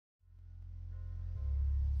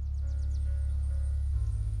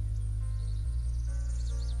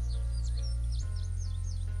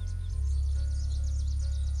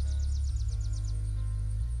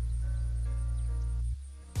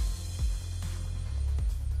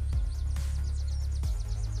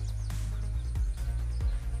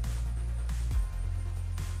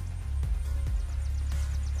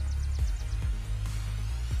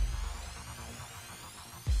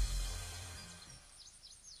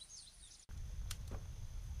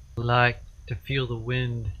Like to feel the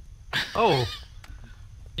wind. Oh,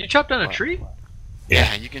 you chopped down a tree?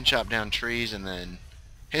 Yeah, you can chop down trees and then...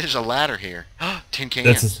 Hey, there's a ladder here. Tin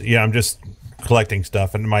cans. Yeah, I'm just collecting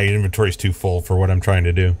stuff, and my inventory's too full for what I'm trying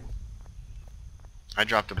to do. I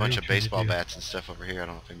dropped a bunch of baseball bats and stuff over here. I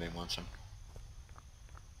don't know if anybody wants them.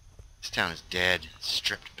 This town is dead.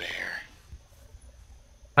 Stripped bare.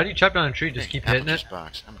 How do you chop down a tree? Just keep hitting it?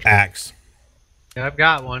 Box. Axe. Yeah, I've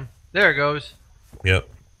got one. There it goes. Yep.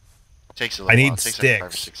 Takes a little I while. need It takes sticks.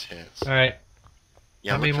 like 5 or 6 hits. Alright.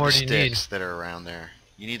 Yeah, How many more do you need? Sticks that are around there.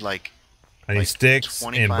 You need like... I need sticks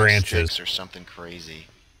and branches. Sticks or something crazy.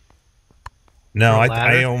 No,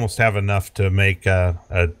 I almost have enough to make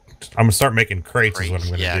I'm gonna start making crates is what I'm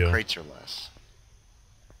gonna do. Yeah, crates are less.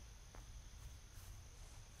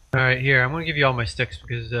 Alright, here, I'm gonna give you all my sticks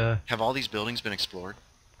because have all these buildings been explored?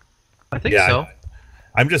 I think so.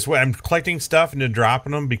 I'm collecting stuff and then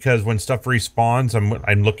dropping them because when stuff respawns,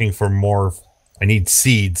 I'm looking for more. I need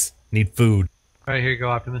seeds, need food. Alright, here you go,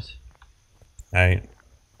 Optimus. Alright.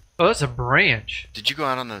 Oh, that's a branch. Did you go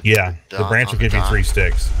out on the... Yeah, the branch will give you 3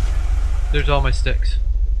 sticks. There's all my sticks.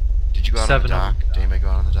 Did you go out on the dock? Did anybody go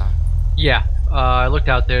out on the dock? Yeah, I looked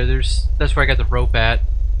out there. That's where I got the rope at.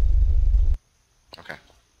 Okay.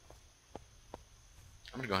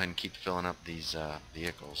 I'm gonna go ahead and keep filling up these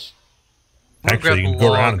vehicles. Actually, you can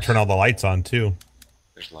go around and turn all the lights on too.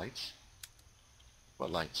 There's lights?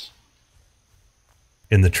 What lights?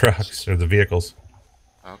 In the trucks or the vehicles.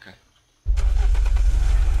 Okay.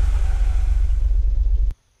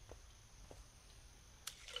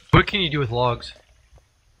 What can you do with logs?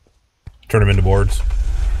 Turn them into boards.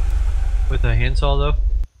 With a handsaw, though?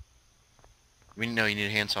 We know you need a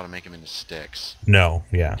handsaw to make them into sticks. No,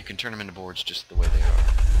 yeah. You can turn them into boards just the way they are.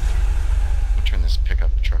 I'll turn this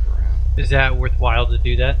pickup truck around. Is that worthwhile to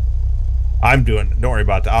do that? Don't worry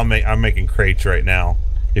about that. I'm making crates right now.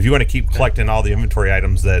 If you want to keep collecting all the inventory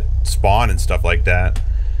items that spawn and stuff like that,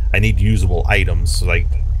 I need usable items like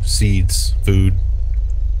seeds, food.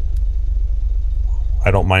 I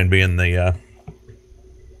don't mind being the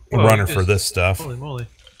runner for this stuff. Holy moly.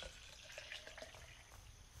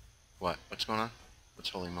 What? What's going on? What's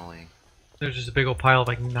holy moly? There's just a big old pile of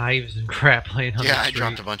like knives and crap laying on the street. Yeah, I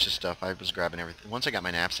dropped a bunch of stuff. I was grabbing everything. Once I got my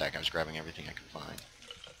knapsack, I was grabbing everything I could find.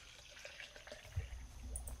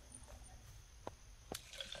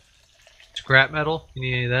 Scrap metal? You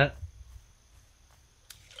need any of that?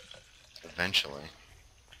 Eventually.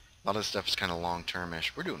 A lot of this stuff is kind of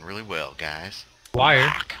long-term-ish. We're doing really well, guys.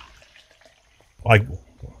 Wire. Like,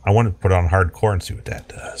 I want to put on hardcore and see what that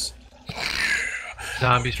does.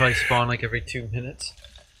 Zombies probably spawn like every 2 minutes.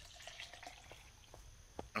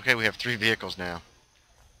 Okay, we have 3 vehicles now. How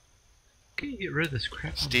can you get rid of this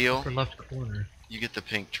crap Steel. in the upper left corner? You get the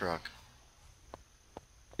pink truck.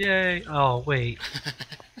 Yay! Oh, wait.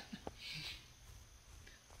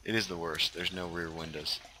 It is the worst. There's no rear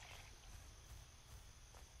windows.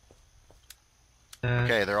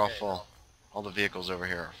 Okay, they're all full. All the vehicles over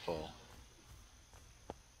here are full.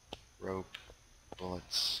 Rope,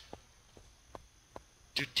 bullets.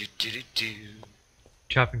 Do.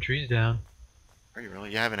 Chopping trees down. Are you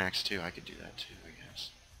really? You have an axe too. I could do that too, I guess.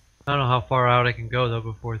 I don't know how far out I can go though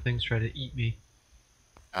before things try to eat me.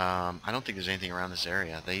 I don't think there's anything around this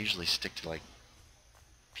area. They usually stick to like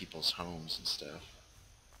people's homes and stuff.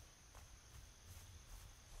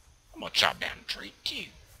 I'm gonna chop down a tree too.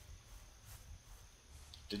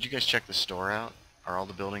 Did you guys check the store out? Are all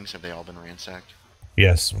the buildings, have they all been ransacked?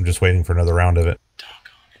 Yes, I'm just waiting for another round of it.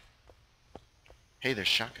 Doggone it. Hey, there's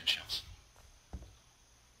shotgun shells.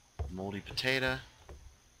 Moldy potato.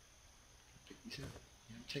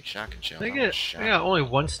 Take shotgun shells. I got only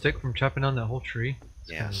 1 stick from chopping down that whole tree. It's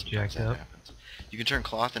yeah, jacked that up. happens. You can turn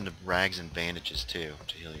cloth into rags and bandages too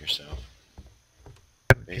to heal yourself.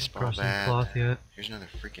 Baseball bat. Cloth yet. Here's another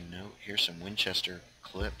freaking note. Here's some Winchester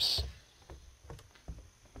clips.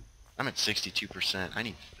 I'm at 62%. I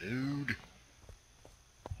need food.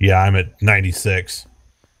 Yeah, I'm at 96.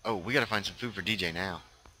 Oh, we gotta find some food for DJ now.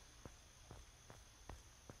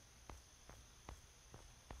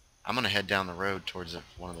 I'm gonna head down the road towards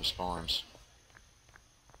one of those farms.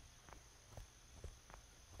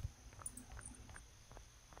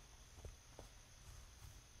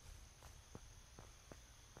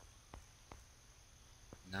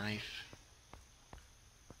 Knife.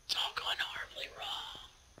 It's all going horribly wrong.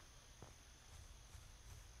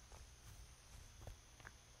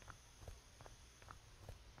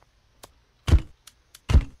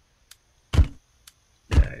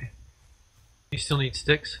 Okay. You still need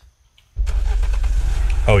sticks?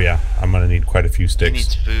 Oh yeah, I'm gonna need quite a few sticks. He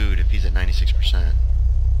needs food if he's at 96%.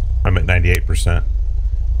 I'm at 98%.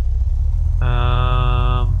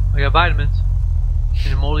 I got vitamins.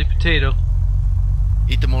 And a moldy potato.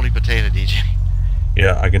 Eat the moldy potato, DJ.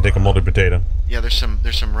 Yeah, I can take a moldy potato. Yeah, there's some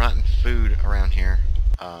rotten food around here.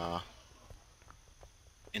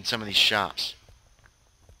 In some of these shops.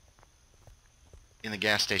 In the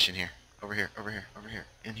gas station here. Over here.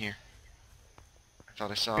 In here. I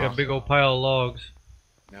thought I saw... Got a big old pile of logs.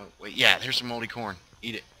 No, wait, yeah, here's some moldy corn.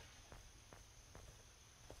 Eat it.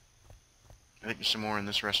 I think there's some more in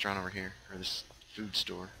this restaurant over here. Or this food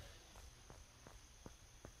store.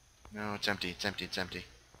 No, it's empty. It's empty.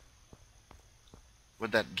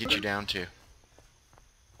 What'd that get you down to?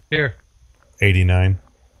 Here. 89.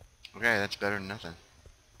 Okay, that's better than nothing.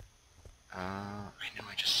 I know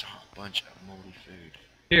I just saw a bunch of moldy food.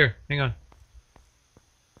 Here, hang on.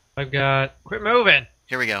 I've got... Quit moving!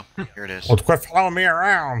 Here we go. Here it is. Well, quit following me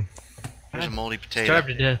around. Here's a moldy potato. Starved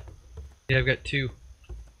to death. Yeah, I've got 2.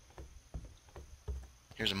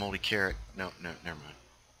 Here's a moldy carrot. No, never mind.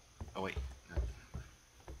 Oh, wait. No.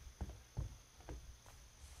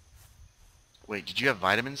 Wait, did you have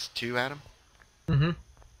vitamins too, Adam? Mm-hmm.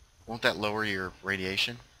 Won't that lower your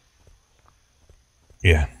radiation?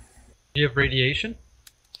 Yeah. You have radiation?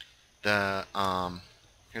 The,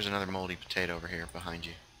 here's another moldy potato over here behind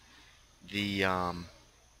you. The,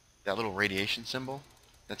 that little radiation symbol,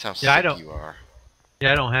 that's how sick you are.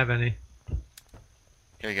 Yeah, I don't have any.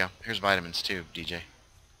 Here you go. Here's vitamins too, DJ.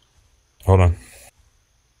 Hold on.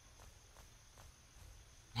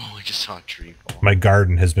 Oh, I just saw a tree fall. My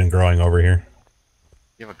garden has been growing over here.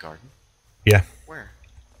 You have a garden? Yeah. Where?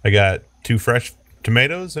 I got 2 fresh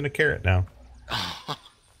tomatoes and a carrot now.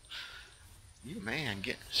 You man,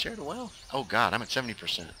 share the wealth. Oh God, I'm at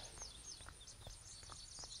 70%.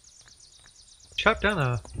 Chop down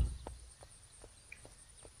a...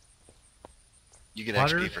 You get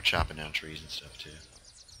water? XP for chopping down trees and stuff too.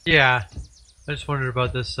 Yeah. I just wondered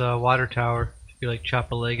about this water tower. If you like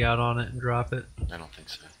chop a leg out on it and drop it. I don't think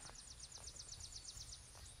so.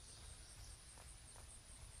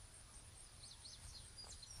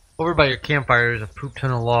 Over by your campfire, there's a poop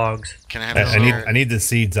ton of logs. Can I have this? I need the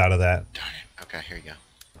seeds out of that. Darn it. Okay, here you go.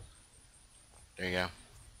 There you go.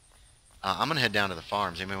 I'm gonna head down to the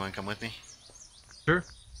farms. Anybody want to come with me? Sure.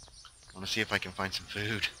 I want to see if I can find some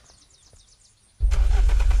food.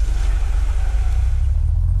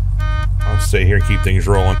 I'll stay here and keep things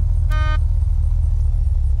rolling.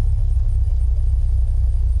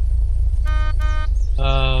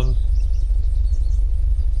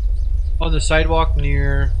 On the sidewalk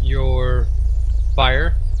near your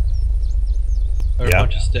fire are a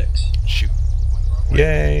bunch of sticks. Shoot.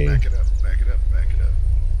 Yay. Back it up.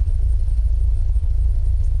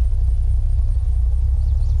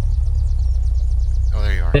 Oh,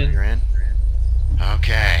 there you are. You're in?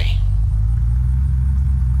 Okay.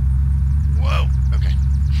 Whoa. Okay.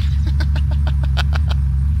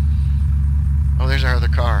 Oh, there's our other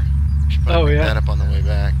car. We should probably pick that up on the way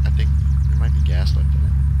back. I think there might be gas left in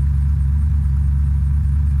it.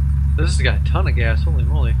 This has got a ton of gas. Holy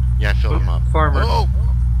moly. Yeah, I filled them up. Farmer. Oh!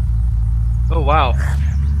 Oh, wow.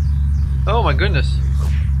 Oh, my goodness.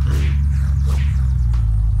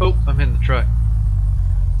 Oh, I'm in the truck.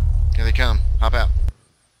 Here they come. Hop out.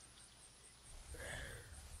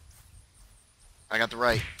 I got the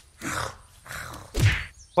right.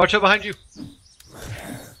 Watch out behind you.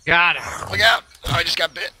 Got it. Look out! Oh, I just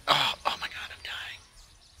got bit. Oh my God, I'm dying.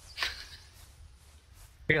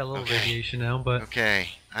 I got a little radiation now, but... Okay,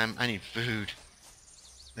 I need food.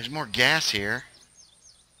 There's more gas here.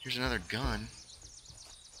 Here's another gun.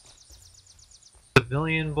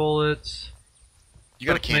 Civilian bullets. You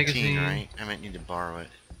got a canteen, right? I might need to borrow it.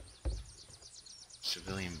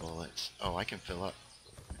 Civilian bullets. Oh, I can fill up.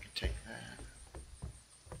 I can take that.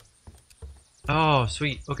 Oh,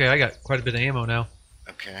 sweet. Okay, I got quite a bit of ammo now.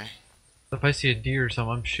 Okay. If I see a deer or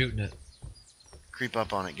something, I'm shooting it. Creep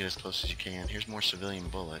up on it, get as close as you can. Here's more civilian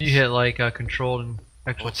bullets. You hit like controlled and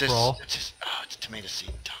actual What's crawl. this? Oh, it's a tomato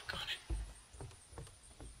seed. Talk on it.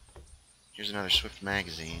 Here's another Swift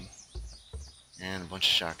magazine. And a bunch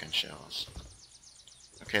of shotgun shells.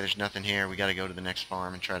 Okay, there's nothing here. We gotta go to the next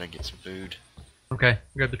farm and try to get some food. Okay,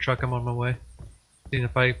 grab the truck, I'm on my way. Seeing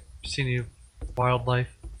if I see any wildlife.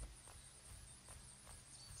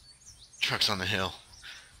 Truck's on the hill.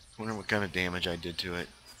 Wonder what kind of damage I did to it.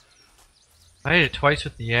 I hit it twice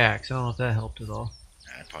with the axe. I don't know if that helped at all.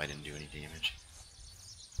 I probably didn't do any damage.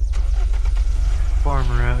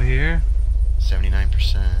 Farmer out here.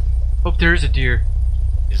 79%. Oh, there is a deer.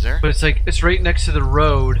 Is there? But it's like, it's right next to the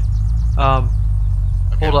road. Okay,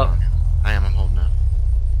 hold up. I'm holding up.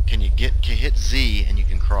 Can you hit Z and you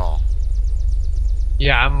can crawl?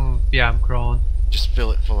 Yeah, I'm crawling. Just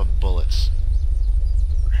fill it full of bullets.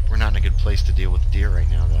 We're not in a good place to deal with deer right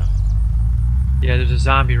now, though. Yeah, there's a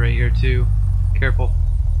zombie right here too. Careful.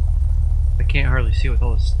 I can't hardly see with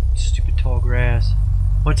all this stupid tall grass.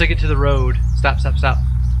 Once I get to the road, stop.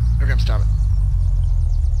 Okay, I'm stopping.